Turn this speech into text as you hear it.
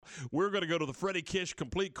We're going to go to the Freddie Kish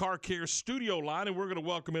Complete Car Care studio line, and we're going to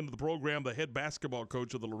welcome into the program the head basketball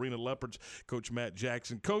coach of the Lorena Leopards, Coach Matt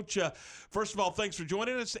Jackson. Coach, first of all, thanks for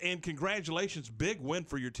joining us, and congratulations. Big win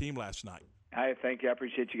for your team last night. Hi, thank you. I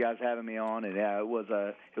appreciate you guys having me on, and yeah, it was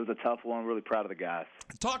a tough one. Really proud of the guys.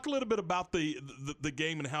 Talk a little bit about the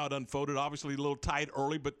game and how it unfolded. Obviously, a little tight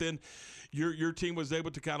early, but then your team was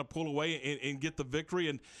able to kind of pull away and get the victory,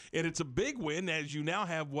 and it's a big win as you now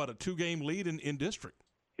have a 2-game lead in district.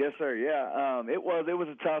 Yes, sir. Yeah, it was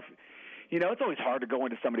a tough. It's always hard to go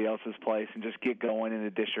into somebody else's place and just get going in a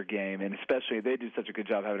district game, and especially they do such a good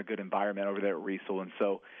job having a good environment over there at Riesel. And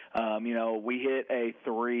so, we hit a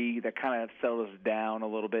 3 that kind of settled us down a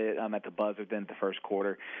little bit at the buzzer then at the first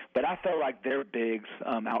quarter. But I felt like their bigs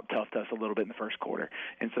out-toughed us a little bit in the first quarter.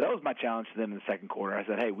 And so that was my challenge to them in the second quarter. I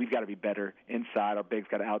said, hey, we've got to be better inside. Our bigs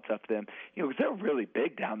got to out-tough them. Because they're really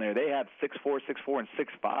big down there. They have 6'4", and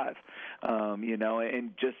 6'5",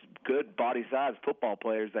 and just good body size football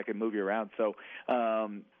players that can move you around. So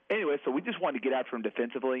anyway, so we just wanted to get after them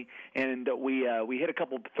defensively, and we hit a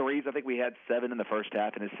couple threes. I think we had 7 in the first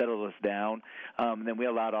half, and it settled us down. And then we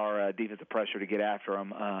allowed our defensive pressure to get after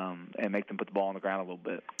them and make them put the ball on the ground a little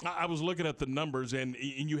bit. I was looking at the numbers, and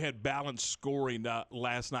you had balanced scoring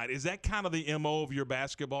last night. Is that kind of the MO of your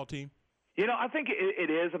basketball team? I think it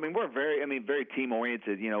is. I mean, we're very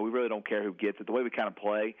team-oriented. We really don't care who gets it. The way we kind of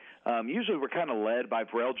play, usually we're kind of led by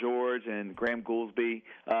Varel George and Graham Goolsby.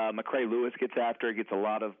 McCray Lewis gets after it, gets a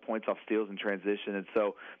lot of points off steals in transition. And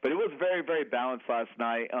so, but it was very, very balanced last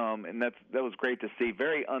night, and that was great to see.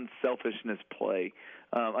 Very unselfish play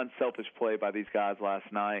by these guys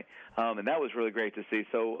last night, and that was really great to see.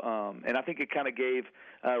 So, and I think it kind of gave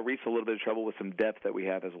Reese a little bit of trouble with some depth that we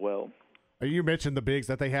have as well. You mentioned the bigs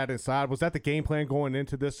that they had inside. Was that the game plan going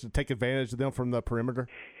into this to take advantage of them from the perimeter?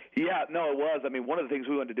 Yeah, no, it was. I mean, one of the things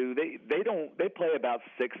we wanted to do, they play about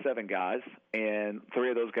 6-7 guys, and 3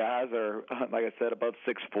 of those guys are, like I said, above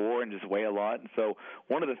 6'4" and just weigh a lot. And so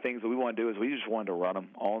one of the things that we want to do is we just wanted to run them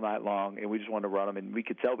all night long, and we just wanted to run them. And we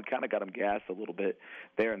could tell we kind of got them gassed a little bit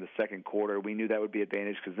there in the second quarter. We knew that would be an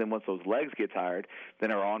advantage because then once those legs get tired,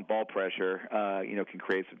 then our on-ball pressure, can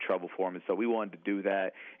create some trouble for them. And so we wanted to do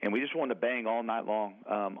that, and we just wanted to bang all night long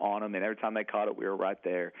on them. And every time they caught it, we were right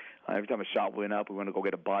there. Every time a shot went up, we wanted to go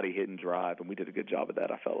get a body hit and drive, and we did a good job of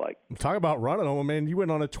that, I felt like. Talk about running on them, man. You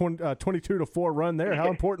went on a 22-4 run there. How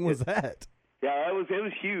important was that? Yeah, it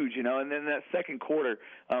was huge, and then that second quarter,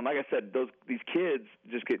 like I said, these kids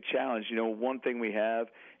just get challenged. One thing we have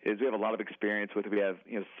is we have a lot of experience with it. We have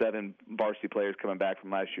 7 varsity players coming back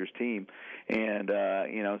from last year's team, and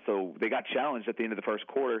so they got challenged at the end of the first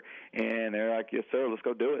quarter, and they're like, yes sir, let's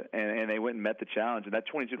go do it, and they went and met the challenge, and that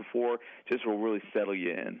 22-4 just will really settle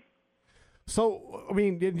you in. So, I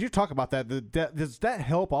mean, did you talk about that? Does that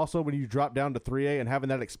help also when you drop down to 3A and having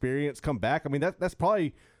that experience come back? I mean, that's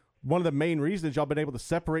probably one of the main reasons y'all been able to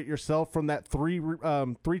separate yourself from that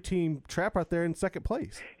three-team trap right there in second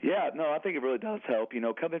place. Yeah, no, I think it really does help.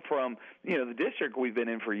 Coming from, the district we've been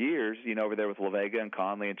in for years, over there with La Vega and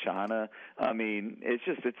Conley and China. I mean, it's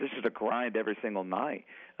just a grind every single night.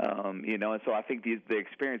 And so I think the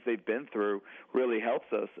experience they've been through really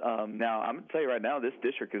helps us. Now, I'm going to tell you right now, this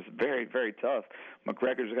district is very, very tough.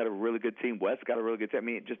 McGregor's got a really good team. West's got a really good team. I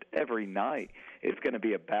mean, just every night it's going to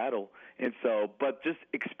be a battle. And so, but just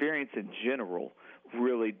experience in general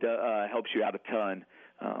really helps you out a ton.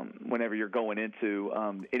 Whenever you're going into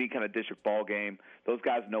any kind of district ball game, those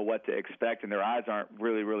guys know what to expect, and their eyes aren't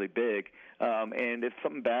really, really big. And if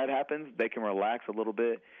something bad happens, they can relax a little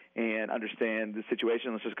bit and understand the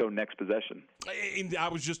situation. Let's just go next possession. And I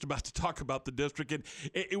was just about to talk about the district, and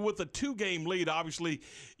with a 2-game lead, obviously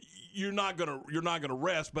you're not gonna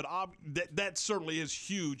rest, but that certainly is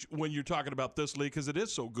huge when you're talking about this league because it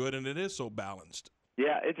is so good and it is so balanced.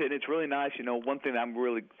 Yeah, it's really nice. One thing I'm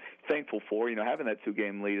really thankful for, having that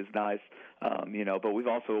 2-game lead is nice. But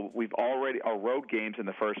we've already our road games in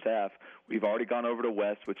the first half. We've already gone over to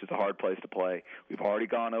West, which is a hard place to play. We've already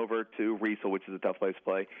gone over to Riesel, which is a tough place to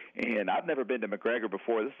play. And I've never been to McGregor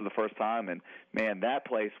before. This is the first time, and man, that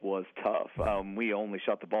place was tough. We only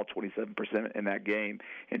shot the ball 27% in that game,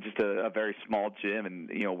 in just a very small gym, and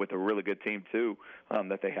with a really good team too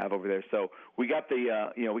that they have over there. So we got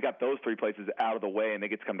we got those 3 places out of the way, and they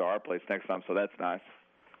get to come to our place next time. So that's nice.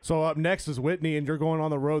 So up next is Whitney, and you're going on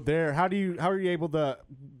the road there. How are you able to?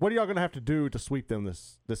 What are y'all going to have to do to sweep them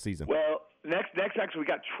this season? Well, next actually we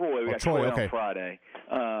got Troy. We got Troy on Friday.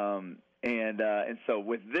 And so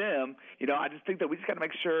with them, I just think that we just got to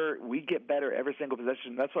make sure we get better every single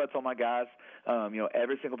possession. That's what I tell my guys.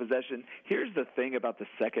 Every single possession. Here's the thing about the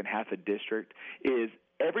second half of district is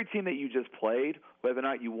every team that you just played whether or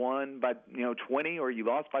not you won by 20 or you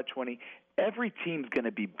lost by 20. Every team's going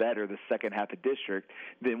to be better the second half of district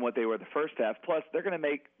than what they were the first half. Plus, they're going to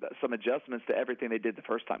make some adjustments to everything they did the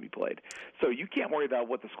first time you played. So you can't worry about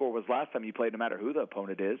what the score was last time you played, no matter who the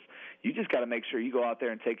opponent is. You just got to make sure you go out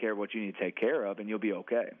there and take care of what you need to take care of, and you'll be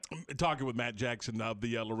okay. Talking with Matt Jackson of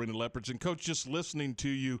the Lorena Leopards. And, Coach, just listening to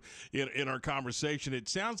you in our conversation, it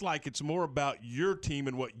sounds like it's more about your team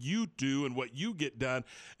and what you do and what you get done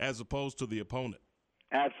as opposed to the opponent.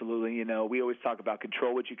 Absolutely. We always talk about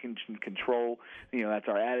control what you can control. That's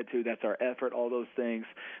our attitude, that's our effort, all those things.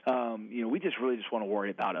 We just really just want to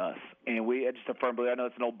worry about us. And we just a firm believer, I know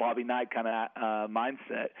it's an old Bobby Knight kind of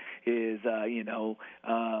mindset, is,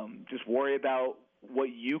 just worry about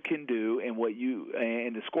what you can do and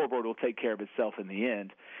and the scoreboard will take care of itself in the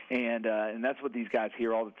end. And that's what these guys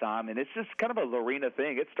hear all the time. And it's just kind of a Lorena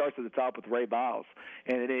thing. It starts at the top with Ray Biles.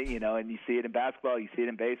 And and you see it in basketball, you see it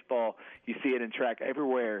in baseball, you see it in track,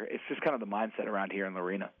 everywhere. It's just kind of the mindset around here in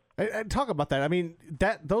Lorena. And talk about that. I mean,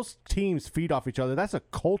 those teams feed off each other. That's a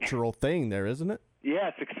cultural thing there, isn't it?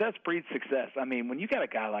 Yeah, success breeds success. I mean, when you got a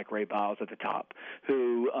guy like Ray Biles at the top,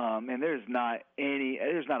 who and there's not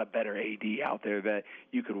a better AD out there that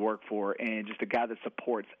you could work for, and just a guy that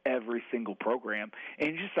supports every single program,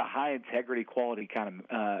 and just a high integrity, quality kind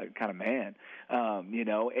of man,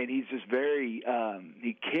 and he's just very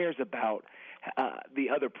he cares about the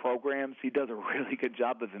other programs. He does a really good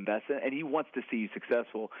job of investing, and he wants to see you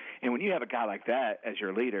successful. And when you have a guy like that as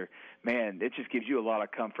your leader, man, it just gives you a lot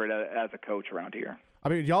of comfort as a coach around here. I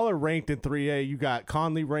mean, y'all are ranked in 3A. You got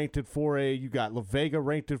Conley ranked in 4A. You got La Vega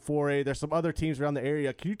ranked in 4A. There's some other teams around the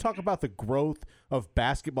area. Can you talk about the growth of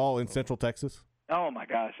basketball in Central Texas? Oh, my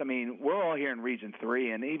gosh. I mean, we're all here in Region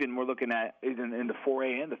 3, and even we're looking at even in the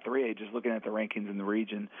 4A and the 3A, just looking at the rankings in the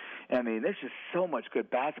region. I mean, there's just so much good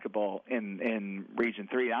basketball in Region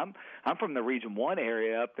 3. I'm from the Region 1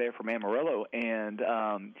 area up there from Amarillo, and,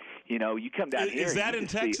 you come down here. Is that in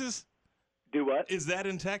Texas? Do what? Is that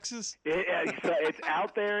in Texas? It's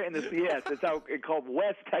out there in it's out. It's called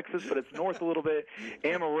West Texas, but it's north a little bit.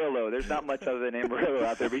 Amarillo. There's not much other than Amarillo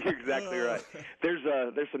out there, but you're exactly right. There's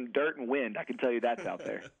some dirt and wind. I can tell you that's out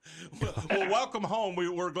there. Well, welcome home.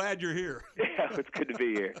 We're glad you're here. Yeah, it's good to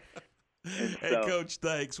be here. Hey, Coach,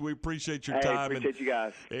 thanks. We appreciate your time. Appreciate you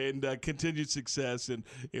guys. And continued success, and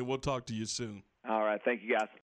we'll talk to you soon. All right. Thank you, guys.